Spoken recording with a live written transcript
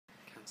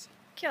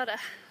Kia ora.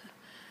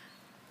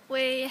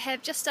 We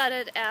have just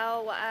started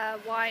our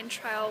wine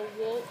trail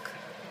walk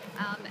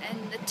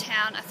in the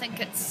town. I think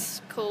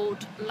it's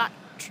called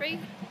Lutry.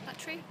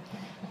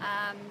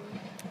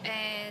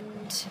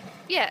 And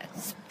yeah,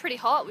 it's pretty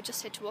hot. We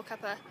just had to walk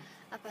up a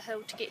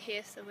hill to get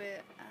here, so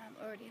we're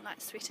already like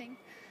sweating.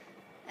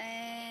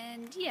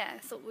 And yeah, I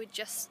thought we'd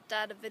just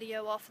start a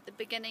video off at the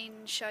beginning,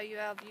 show you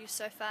our view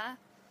so far,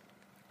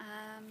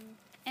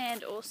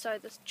 and also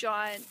this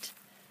giant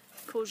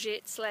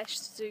courgette /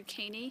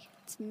 zucchini.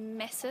 It's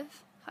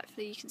massive.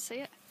 Hopefully you can see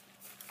it.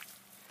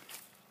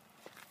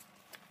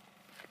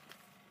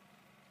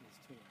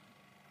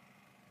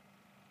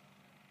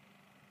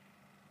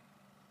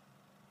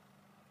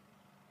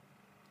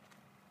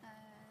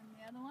 And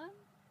the other one.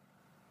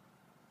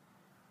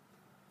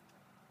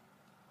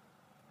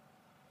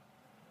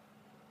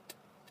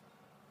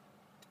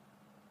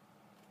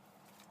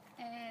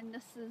 And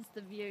this is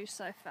the view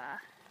so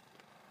far.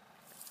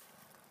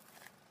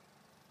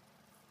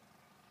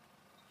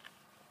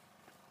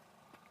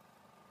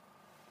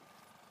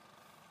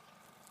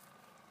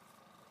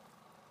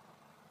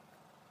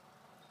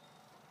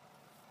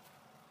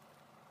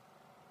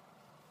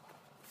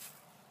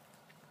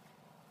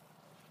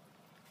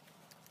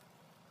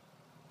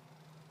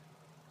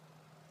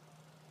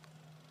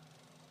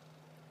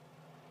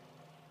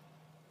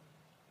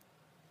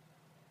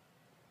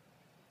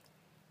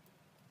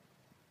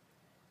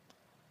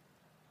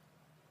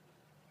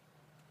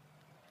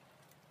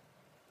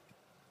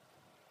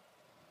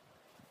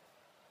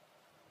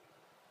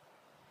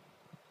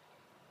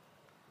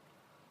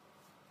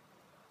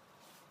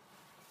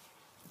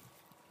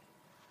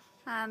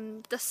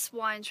 This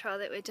wine trail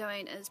that we're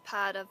doing is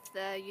part of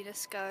the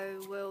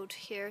UNESCO World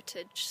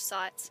Heritage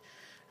Sites,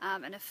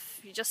 and if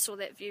you just saw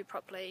that view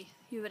properly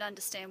you would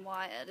understand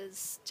why it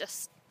is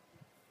just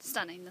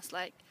stunning, this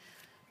lake.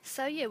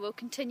 So yeah, we'll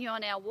continue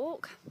on our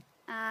walk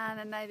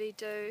and maybe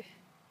do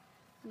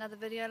another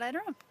video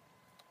later on.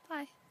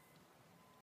 Bye.